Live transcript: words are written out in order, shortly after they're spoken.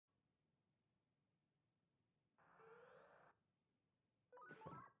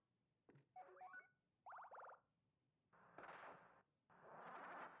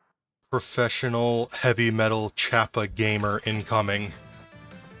Professional heavy metal Chappa gamer incoming.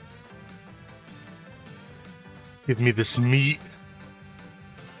 Give me this meat.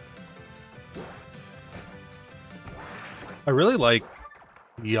 I really like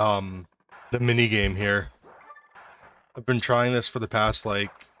the mini game here. I've been trying this for the past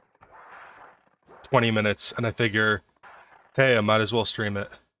like 20 minutes and I figure, hey, I might as well stream it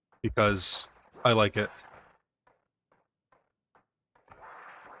because I like it.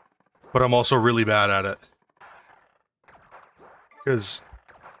 But I'm also really bad at it. Because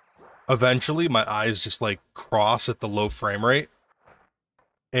eventually my eyes just like cross at the low frame rate.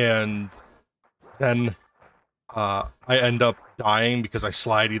 And then I end up dying because I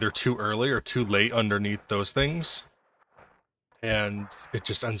slide either too early or too late underneath those things. And it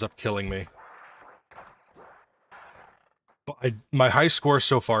just ends up killing me. But my high score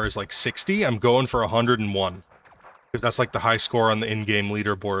so far is like 60. I'm going for 101. Because that's like the high score on the in-game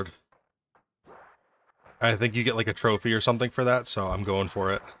leaderboard. I think you get like a trophy or something for that, so I'm going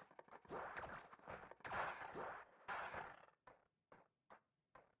for it.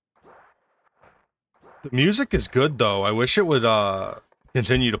 The music is good though. I wish it would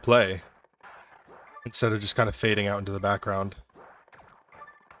continue to play instead of just kind of fading out into the background.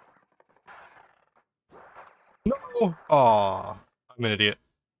 No! Aw, I'm an idiot.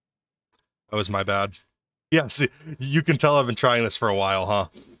 That was my bad. Yeah, see, you can tell I've been trying this for a while,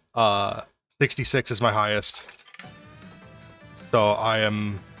 huh? 66 is my highest. So I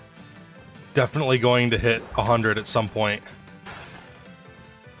am definitely going to hit 100 at some point.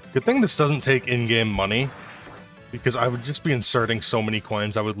 Good thing this doesn't take in-game money, because I would just be inserting so many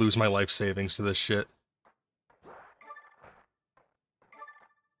coins I would lose my life savings to this shit.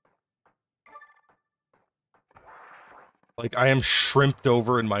 Like, I am shrimped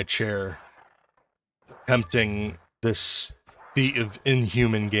over in my chair, attempting this feat of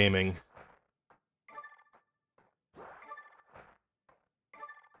inhuman gaming.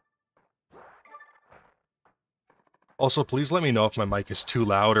 Also, please let me know if my mic is too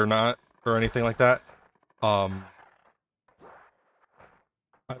loud or not, or anything like that. I've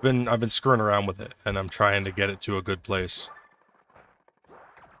been screwing around with it, and I'm trying to get it to a good place.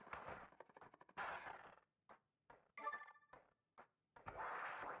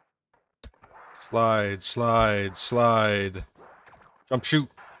 Slide, slide, slide. Jump, shoot.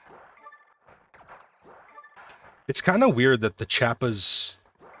 It's kind of weird that the Chappas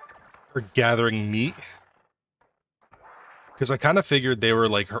are gathering meat. Because I kind of figured they were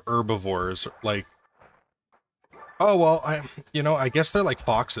like herbivores, like... Oh, well, I guess they're like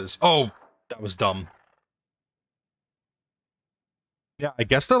foxes. Oh, that was dumb. Yeah, I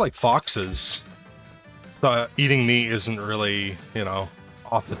guess they're like foxes. So eating meat isn't really,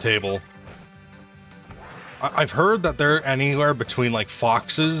 off the table. I've heard that they're anywhere between like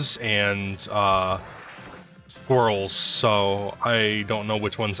foxes and squirrels, so I don't know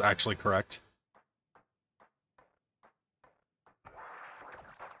which one's actually correct.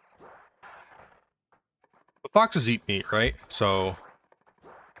 But foxes eat meat, right? So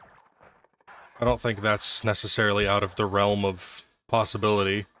I don't think that's necessarily out of the realm of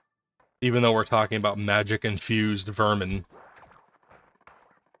possibility, even though we're talking about magic-infused vermin.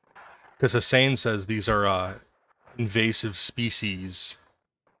 Because Hussein says these are invasive species.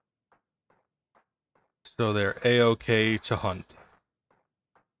 So they're A-okay to hunt.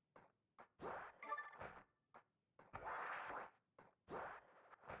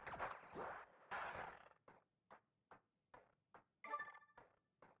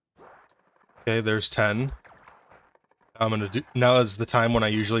 Okay, there's 10. Now is the time when I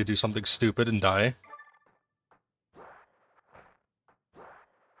usually do something stupid and die.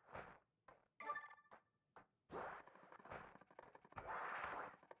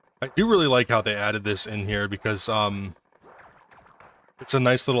 I do really like how they added this in here because, it's a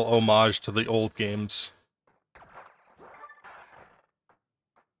nice little homage to the old games.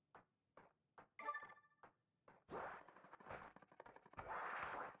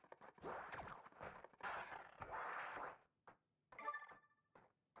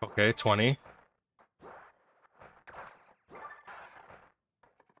 Okay, 20.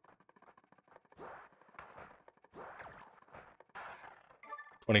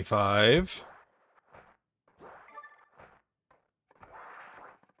 $25.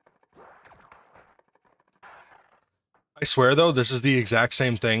 I swear though, this is the exact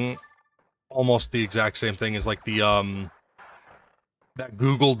same thing, almost the exact same thing as like the that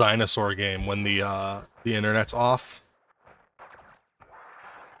Google dinosaur game when the internet's off.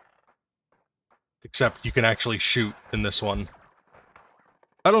 Except you can actually shoot in this one.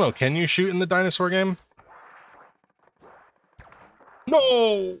 I don't know, can you shoot in the dinosaur game?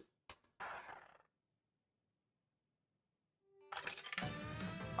 No!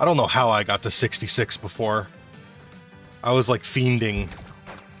 I don't know how I got to 66 before. I was like fiending.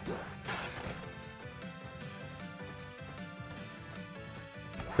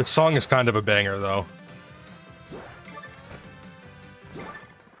 This song is kind of a banger, though.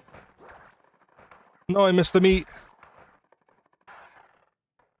 No, I missed the meat.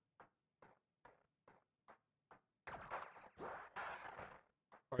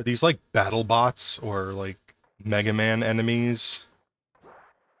 Are these like battle bots or like Mega Man enemies?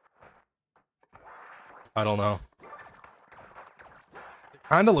 I don't know. They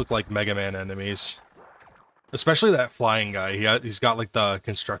kind of look like Mega Man enemies. Especially that flying guy. He's got like the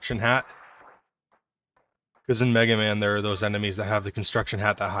construction hat. Because in Mega Man, there are those enemies that have the construction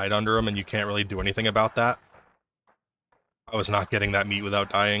hat that hide under them, and you can't really do anything about that. I was not getting that meat without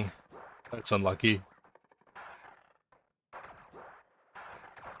dying. That's unlucky.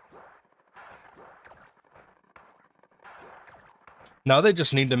 Now they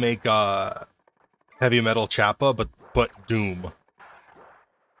just need to make Heavy Metal Chappa, but Doom.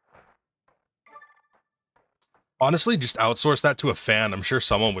 Honestly, just outsource that to a fan. I'm sure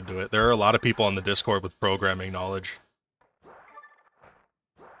someone would do it. There are a lot of people on the Discord with programming knowledge.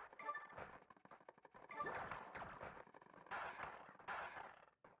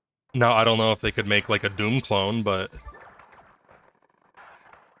 Now, I don't know if they could make like a Doom clone, but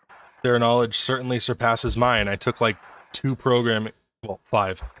their knowledge certainly surpasses mine. I took like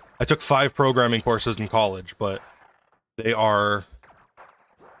 5. I took 5 programming courses in college, but they are...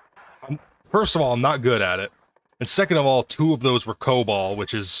 First of all, I'm not good at it. And second of all, 2 of those were COBOL,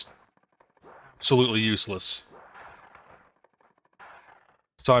 which is absolutely useless.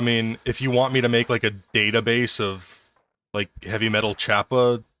 So, I mean, if you want me to make, like, a database of, like, Heavy Metal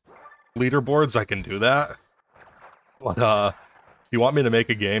Chappa leaderboards, I can do that. But, if you want me to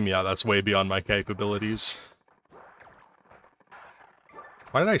make a game, yeah, that's way beyond my capabilities.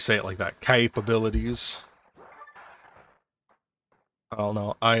 Why did I say it like that? Capabilities. I don't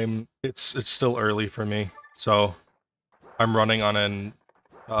know. It's still early for me. So, I'm running on an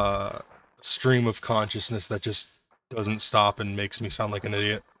stream of consciousness that just doesn't stop and makes me sound like an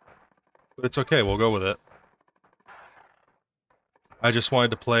idiot. But it's okay, we'll go with it. I just wanted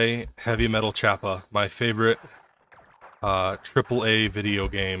to play Heavy Metal Chappa, my favorite AAA video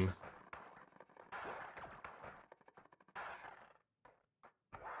game.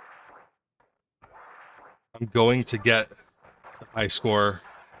 I'm going to get the high score.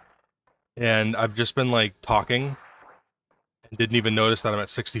 And I've just been, like, talking, and didn't even notice that I'm at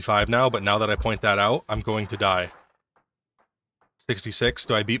 65 now, but now that I point that out, I'm going to die. 66,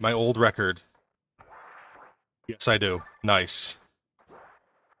 do I beat my old record? Yes, I do. Nice.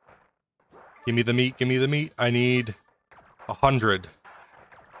 Give me the meat, give me the meat. I need 100.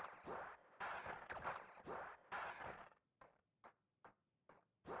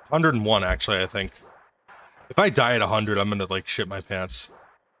 $101, actually, I think. If I die at 100, I'm gonna, like, shit my pants.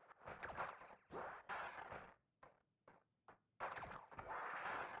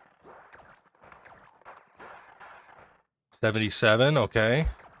 $77, okay.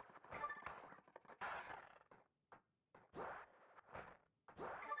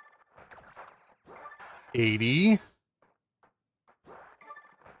 $80.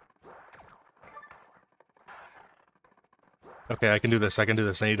 Okay, I can do this, I can do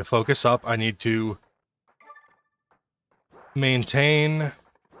this. I need to focus up, I need to maintain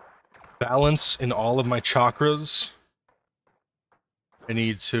balance in all of my chakras. I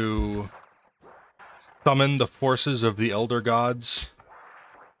need to summon the forces of the Elder Gods.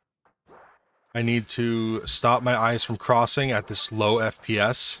 I need to stop my eyes from crossing at this low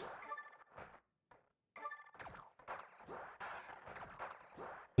FPS.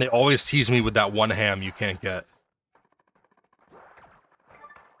 They always tease me with that one ham you can't get.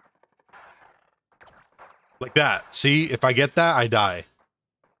 Like that. See? If I get that, I die.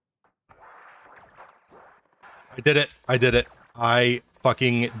 I did it. I did it. I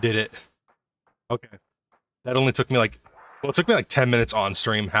fucking did it. Okay. That only took me like... Well, it took me like 10 minutes on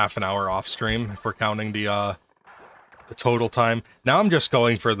stream, half an hour off stream, if we're counting the total time. Now I'm just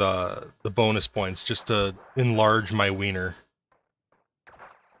going for the bonus points, just to enlarge my wiener.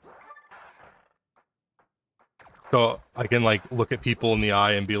 So I can, like, look at people in the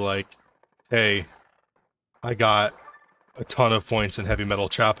eye and be like, hey, I got a ton of points in Heavy Metal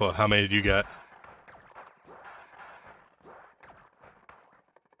Chappa. How many did you get?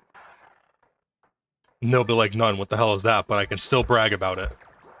 And they'll be like, none. What the hell is that? But I can still brag about it.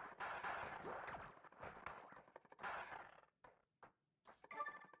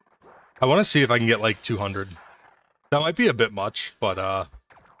 I want to see if I can get, like, 200. That might be a bit much, but,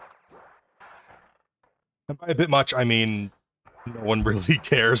 and by a bit much, I mean no one really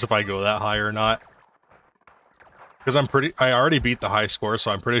cares if I go that high or not. Because I already beat the high score,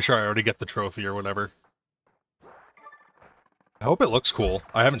 so I'm pretty sure I already get the trophy or whatever. I hope it looks cool.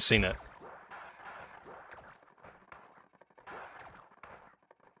 I haven't seen it.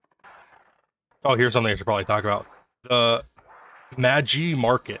 Oh, here's something I should probably talk about. The Magi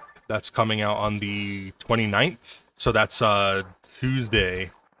Market that's coming out on the 29th. So that's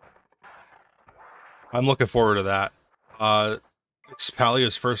Tuesday. I'm looking forward to that. It's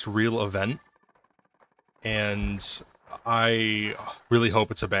Palia's first real event, and I really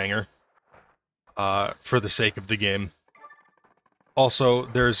hope it's a banger for the sake of the game. Also,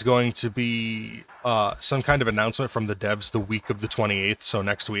 there's going to be some kind of announcement from the devs the week of the 28th, so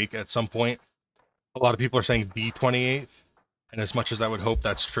next week at some point. A lot of people are saying the 28th, and as much as I would hope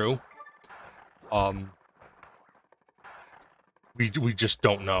that's true, we just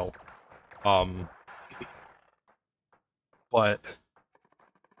don't know. But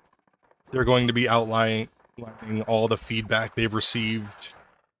they're going to be outlining all the feedback they've received,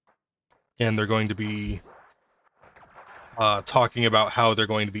 and they're going to be talking about how they're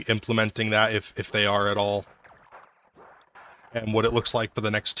going to be implementing that, if they are at all, and what it looks like for the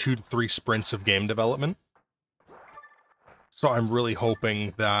next 2 to 3 sprints of game development. So I'm really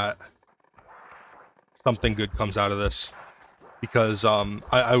hoping that something good comes out of this, because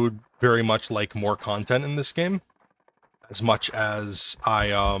I would very much like more content in this game. As much as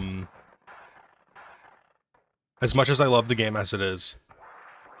I love the game as it is,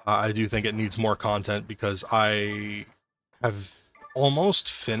 I do think it needs more content, because I have almost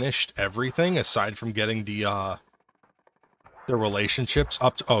finished everything aside from getting the relationships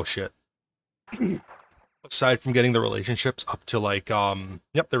up to, oh shit. Aside from getting the relationships up to like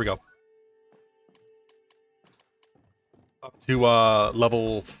yep, there we go. Up to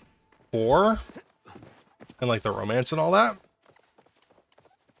level 4. And like the romance and all that.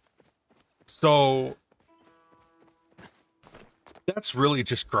 So that's really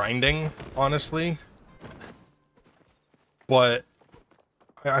just grinding, honestly. But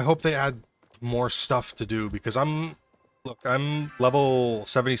I hope they add more stuff to do, because I'm level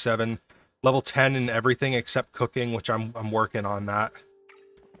 77, level 10 in everything except cooking, which I'm working on that.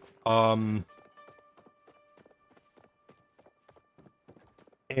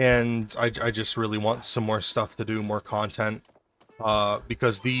 And I just really want some more stuff to do, more content,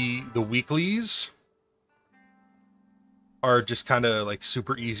 because the weeklies are just kind of like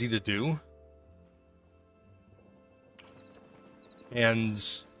super easy to do,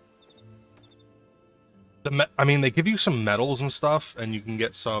 and I mean, they give you some medals and stuff, and you can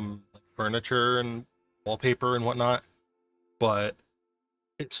get some like, furniture and wallpaper and whatnot, but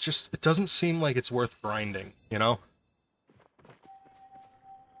it doesn't seem like it's worth grinding, you know?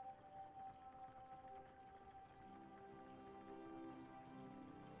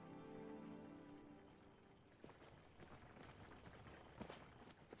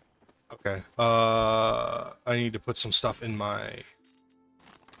 Okay, I need to put some stuff in my...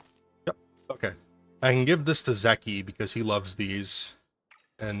 Yep, okay. I can give this to Zeki because he loves these,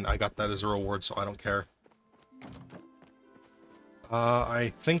 and I got that as a reward, so I don't care.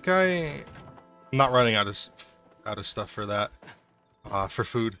 I think I'm not running out of stuff for that, for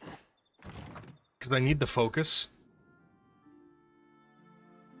food, because I need the focus.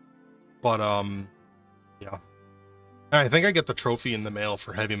 But, yeah. I think I get the trophy in the mail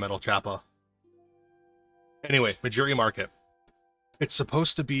for Heavy Metal Chappa. Anyway, Majiri Market. It's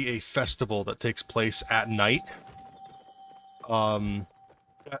supposed to be a festival that takes place at night.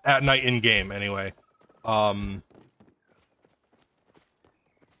 At night in-game, anyway.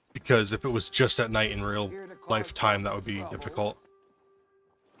 Because if it was just at night in real life time, that would be difficult.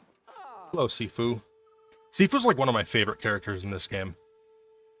 Hello, Sifu. Sifu's like one of my favorite characters in this game.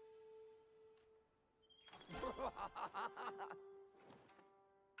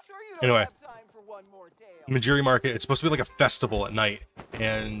 Anyway, Majiri Market, it's supposed to be like a festival at night,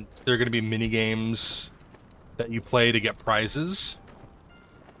 and there are going to be mini games that you play to get prizes.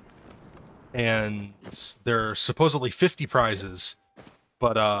 And there are supposedly 50 prizes,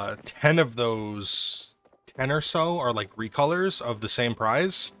 but 10 of those, 10 or so, are like recolors of the same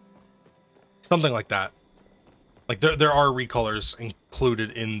prize. Something like that. Like there are recolors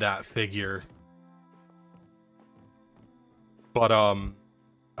included in that figure. But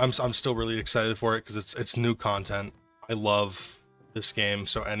I'm still really excited for it because it's new content. I love this game,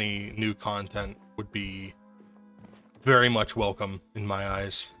 so any new content would be very much welcome in my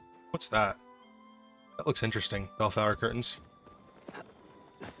eyes. What's that? That looks interesting. Bellflower curtains.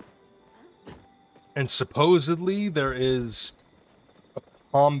 And supposedly there is a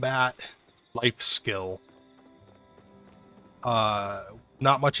combat life skill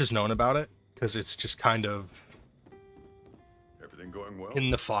Not much is known about it because it's just kind of Everything going well?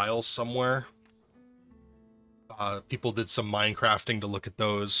 in the files somewhere. People did some Minecrafting to look at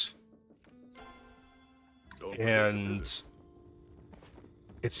those, and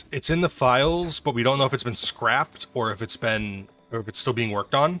it's in the files, but we don't know if it's been scrapped or if it's still being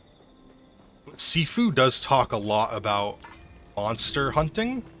worked on. But Sifu does talk a lot about monster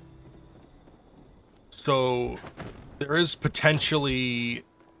hunting, so there is potentially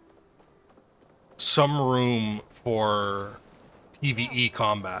some room for PvE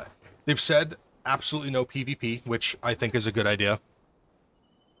combat. They've said absolutely no PvP, which I think is a good idea.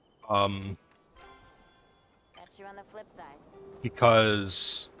 That's you on the flip side.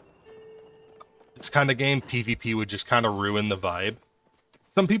 Because this kind of game, PvP would just kind of ruin the vibe.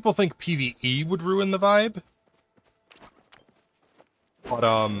 Some people think PvE would ruin the vibe.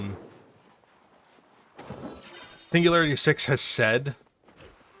 But, Singularity 6 has said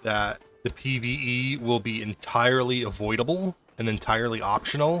that the PvE will be entirely avoidable and entirely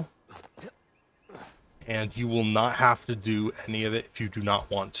optional. And you will not have to do any of it if you do not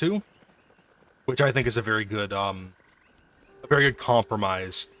want to. Which I think is a very good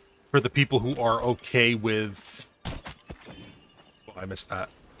compromise for the people who are okay with... Oh, I missed that.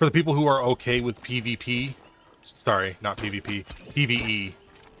 For the people who are okay with PvP. Sorry, not PvP. PvE.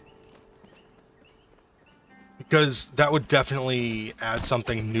 Because that would definitely add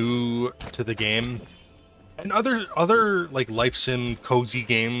something new to the game. And other like life sim cozy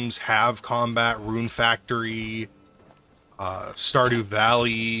games have combat. Rune Factory, Stardew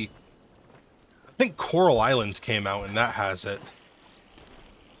Valley. I think Coral Island came out and that has it.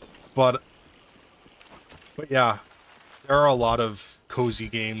 But yeah, there are a lot of cozy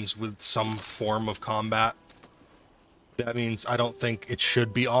games with some form of combat. That means I don't think it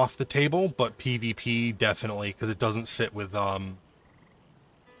should be off the table, but PvP definitely, because it doesn't fit with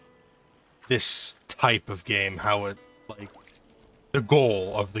this type of game, how it, like, the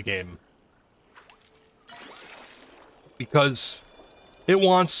goal of the game. Because it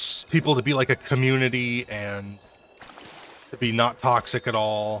wants people to be like a community and to be not toxic at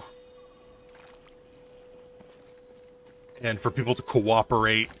all. And for people to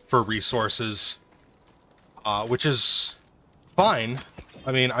cooperate for resources, which is fine.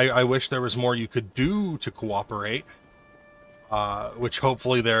 I mean, I wish there was more you could do to cooperate, which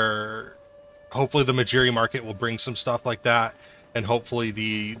hopefully the Majiri market will bring some stuff like that, and hopefully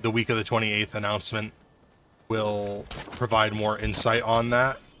the week of the 28th announcement will provide more insight on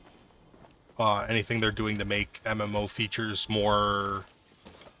that. Anything they're doing to make MMO features more,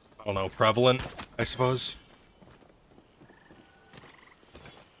 I don't know, prevalent, I suppose.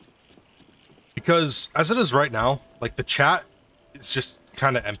 Because as it is right now, like, the chat is just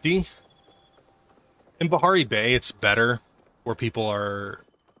kind of empty. In Bahari Bay, it's better, where people are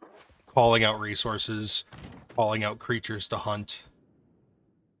calling out resources, calling out creatures to hunt.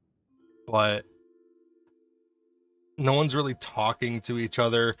 But no one's really talking to each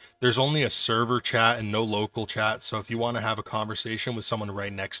other. There's only a server chat and no local chat, so if you want to have a conversation with someone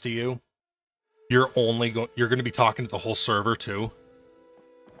right next to you, you're going to be talking to the whole server too.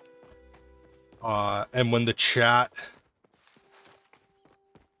 And when the chat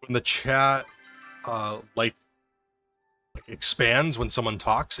like expands when someone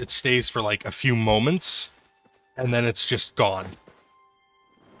talks, it stays for like a few moments and then it's just gone.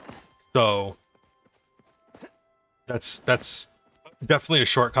 So that's definitely a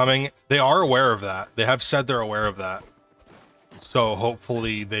shortcoming. They are aware of that. They have said they're aware of that. So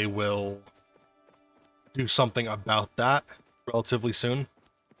hopefully they will do something about that relatively soon.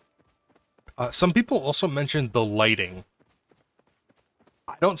 Some people also mentioned the lighting.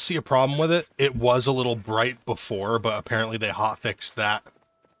 I don't see a problem with it. It was a little bright before, but apparently they hotfixed that.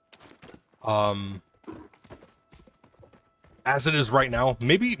 As it is right now,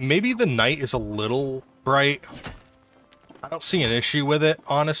 maybe the night is a little bright. I don't see an issue with it,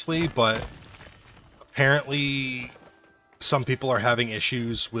 honestly, but apparently some people are having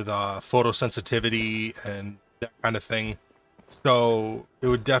issues with photosensitivity and that kind of thing. So it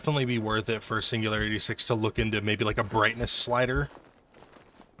would definitely be worth it for Singularity 6 to look into maybe like a brightness slider.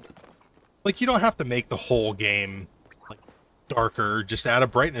 Like, you don't have to make the whole game like darker, just add a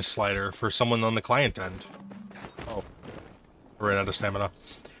brightness slider for someone on the client end. Oh, I ran out of stamina.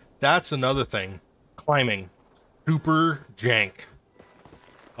 That's another thing. Climbing. Super jank.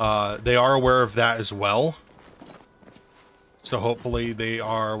 They are aware of that as well. So hopefully they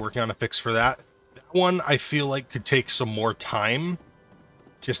are working on a fix for that. One I feel like could take some more time,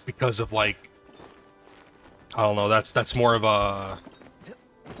 just because of, like, I don't know, that's more of a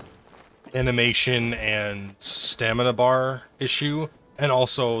animation and stamina bar issue. And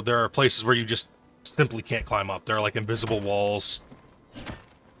also, there are places where you just simply can't climb up. There are like invisible walls.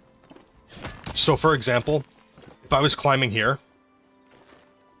 So, for example, if I was climbing here,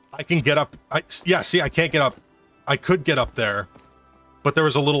 I can get up. Yeah, see, I can't get up. I could get up there, but there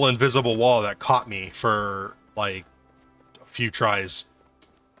was a little invisible wall that caught me for like a few tries.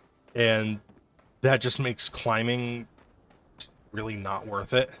 And that just makes climbing really not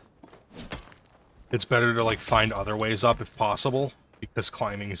worth it. It's better to like find other ways up if possible, because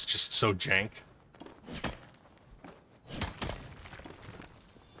climbing is just so jank.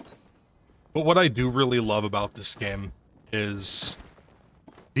 But what I do really love about this game is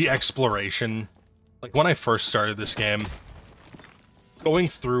the exploration. Like when I first started this game, going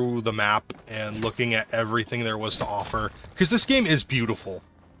through the map and looking at everything there was to offer, because this game is beautiful.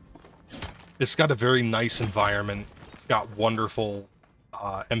 It's got a very nice environment. It's got wonderful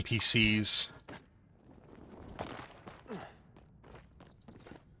NPCs.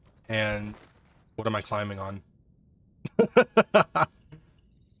 And what am I climbing on?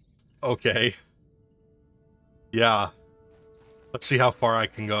 Okay. Yeah. Let's see how far I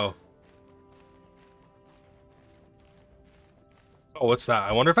can go. Oh, what's that?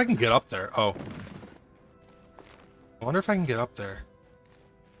 I wonder if I can get up there. Oh. I wonder if I can get up there.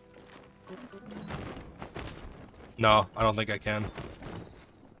 No, I don't think I can.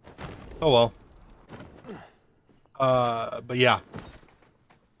 Oh well. But yeah.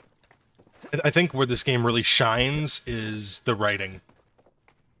 I think where this game really shines is the writing.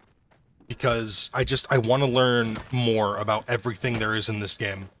 Because I want to learn more about everything there is in this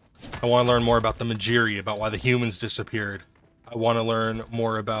game. I want to learn more about the Majiri, about why the humans disappeared. I want to learn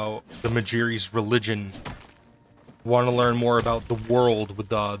more about the Majiri's religion. I want to learn more about the world with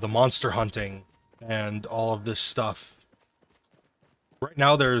the monster hunting and all of this stuff. Right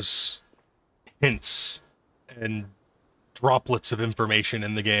now there's hints and droplets of information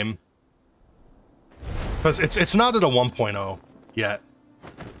in the game. Because it's not at a 1.0 yet.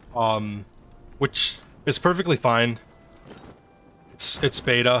 Which is perfectly fine. It's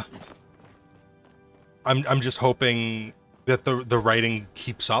beta. I'm just hoping that the writing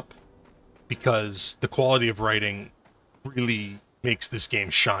keeps up, because the quality of writing really makes this game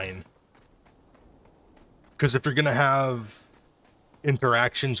shine. Because if you're gonna have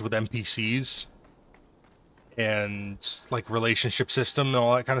interactions with NPCs and like relationship system and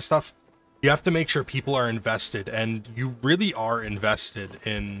all that kind of stuff, you have to make sure people are invested, and you really are invested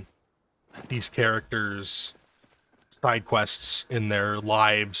in these characters' side quests, in their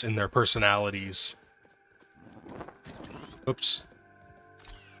lives, in their personalities. Oops.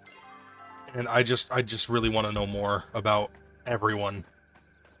 And I just really want to know more about everyone.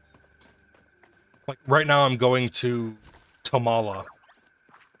 Like right now I'm going to Tamala,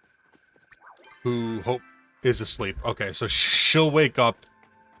 who hope is asleep. Okay, so she'll wake up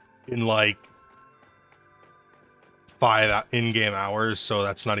in like 5 in-game hours, so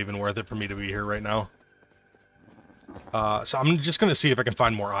that's not even worth it for me to be here right now. So I'm just gonna see if I can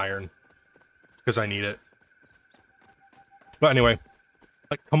find more iron, because I need it. But anyway,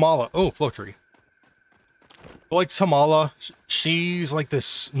 like Tamala, oh, flow tree. But like Tamala, she's like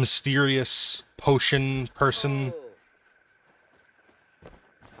this mysterious potion person.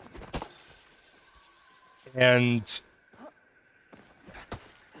 And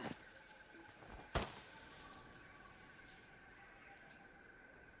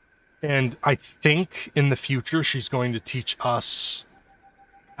I think in the future she's going to teach us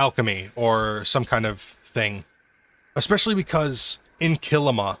alchemy or some kind of thing. Especially because in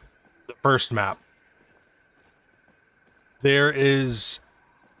Kilima, the first map, there is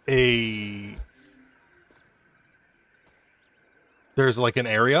there's like an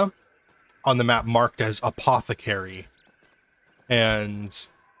area on the map marked as apothecary. And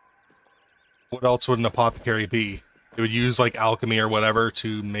what else would an apothecary be? It would use like alchemy or whatever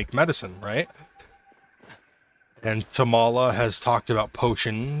to make medicine, right? And Tamala has talked about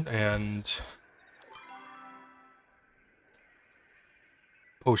potion and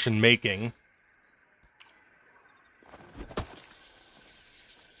potion making.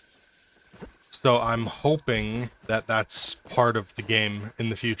 So I'm hoping that that's part of the game in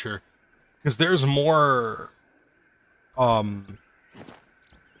the future. Because there's more...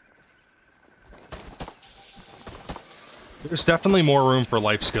 there's definitely more room for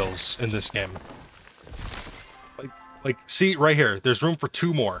life skills in this game. Like, see, right here, there's room for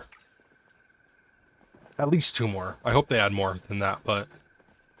 2 more. At least 2 more. I hope they add more than that, but...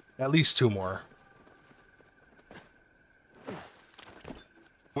 at least 2 more.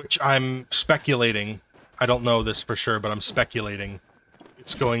 Which I'm speculating, I don't know this for sure, but I'm speculating,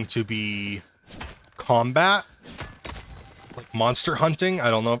 it's going to be combat, like monster hunting.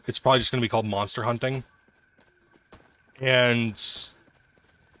 I don't know. It's probably just going to be called monster hunting. And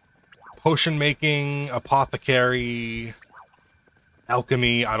potion making, apothecary,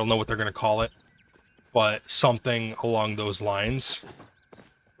 alchemy. I don't know what they're going to call it, but something along those lines.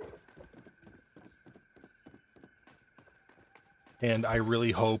 And I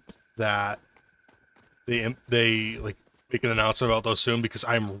really hope that they like make an announcement about those soon, because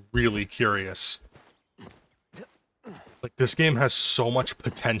I'm really curious. Like, this game has so much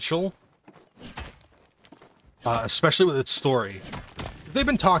potential, especially with its story. They've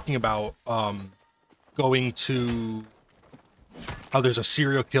been talking about going to how there's a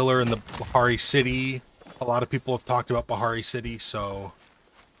serial killer in the Bahari City. A lot of people have talked about Bahari City, so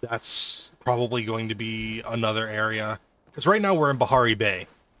that's probably going to be another area. Because right now we're in Bahari Bay.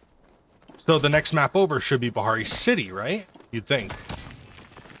 So the next map over should be Bahari City, right? You'd think.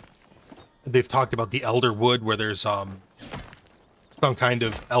 They've talked about the Elderwood, where there's some kind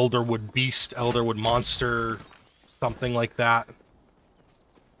of Elderwood beast, Elderwood monster, something like that.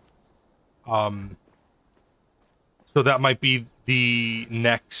 So that might be the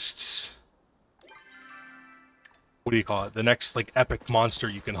next... What do you call it? The next, like, epic monster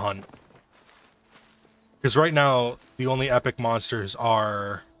you can hunt. Because right now, the only epic monsters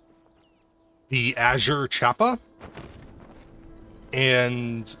are the Azure Chappa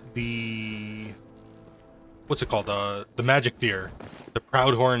and the... What's it called? The Magic Deer. The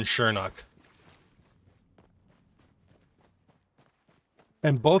Proudhorn Shernuk.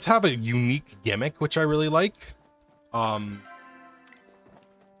 And both have a unique gimmick, which I really like. The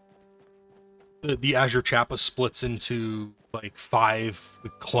Azure Chappa splits into, like, 5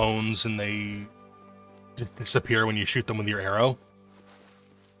 clones, and they just disappear when you shoot them with your arrow.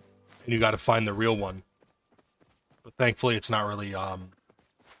 And you gotta find the real one. But thankfully, it's not really,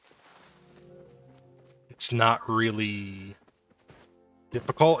 it's not really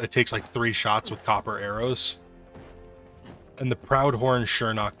difficult. It takes, like, 3 shots with copper arrows. And the Proudhorn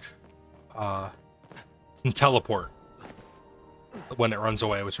Shernuk, can teleport when it runs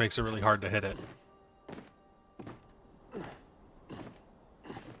away, which makes it really hard to hit it.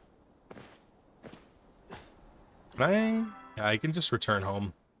 Yeah, I can just return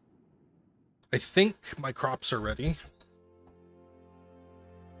home. I think my crops are ready.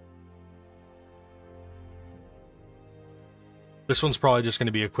 This one's probably just going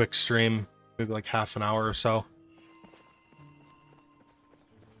to be a quick stream, maybe like half an hour or so.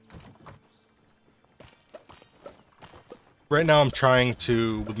 Right now I'm trying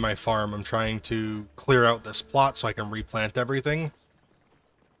to, with my farm, I'm trying to clear out this plot so I can replant everything.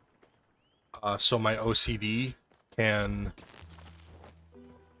 So my OCD can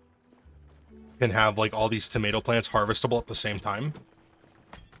have like all these tomato plants harvestable at the same time.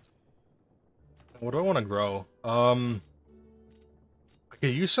 What do I want to grow? I could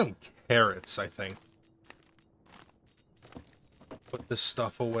use some carrots, I think. Put this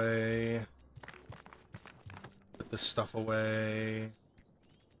stuff away. Put this stuff away.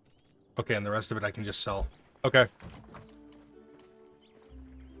 Okay, and the rest of it I can just sell. Okay.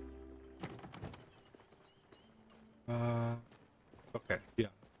 Okay, yeah.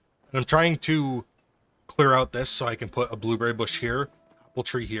 And I'm trying to clear out this so I can put a blueberry bush here, apple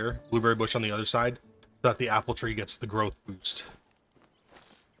tree here, blueberry bush on the other side, so that the apple tree gets the growth boost.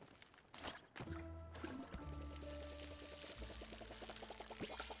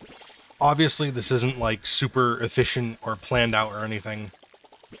 Obviously, this isn't like super efficient or planned out or anything.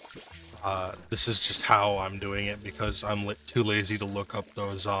 This is just how I'm doing it because I'm too lazy to look up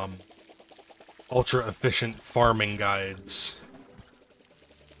those ultra efficient farming guides.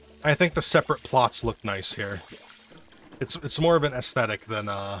 I think the separate plots look nice here. It's more of an aesthetic than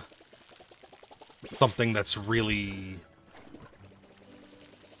something that's really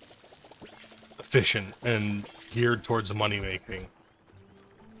efficient and geared towards money making.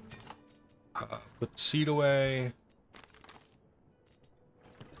 Put the seed away.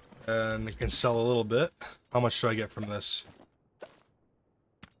 And I can sell a little bit. How much do I get from this?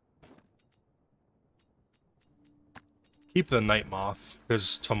 Keep the night moth,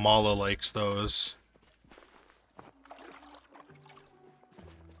 because Tamala likes those.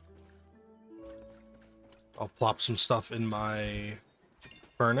 I'll plop some stuff in my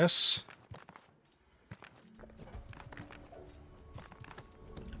furnace.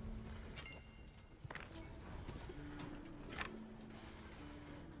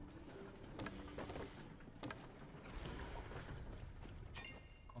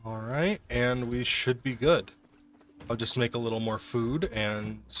 Alright, and we should be good. I'll just make a little more food,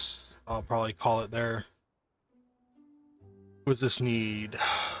 and I'll probably call it there. What does this need?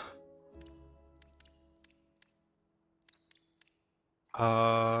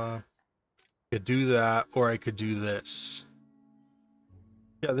 Could do that, or I could do this.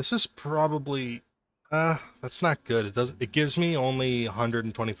 Yeah, this is probably that's not good. It gives me only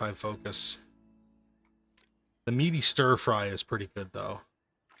 125 focus. The meaty stir fry is pretty good though.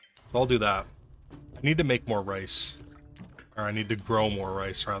 So I'll do that. I need to make more rice. Or I need to grow more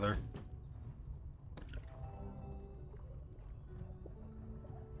rice rather.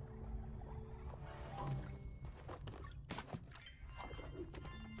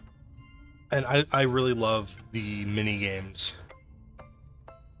 And I really love the mini games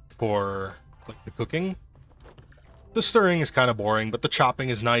for like the cooking. The stirring is kind of boring, but the chopping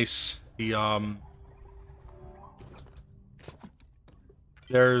is nice.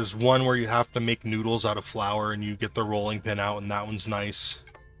 There's one where you have to make noodles out of flour and you get the rolling pin out, and that one's nice.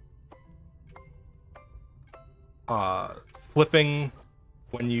 Flipping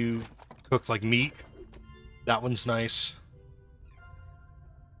when you cook like meat, that one's nice.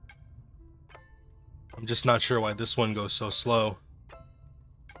 I'm just not sure why this one goes so slow.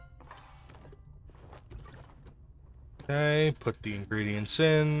 Okay, put the ingredients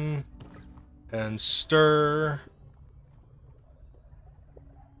in and stir.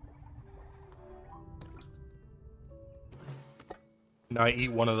 Now I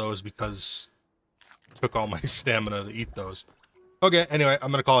eat one of those because it took all my stamina to eat those. Okay, anyway, I'm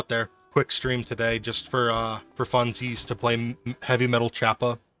gonna call it there. Quick stream today, just for funsies, to play heavy metal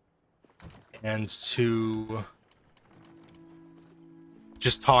Chappa and to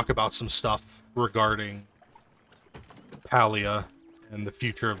just talk about some stuff regarding Palia and the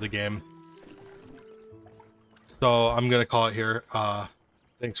future of the game. So I'm gonna call it here.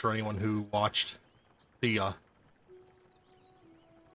 Thanks for anyone who watched. See ya.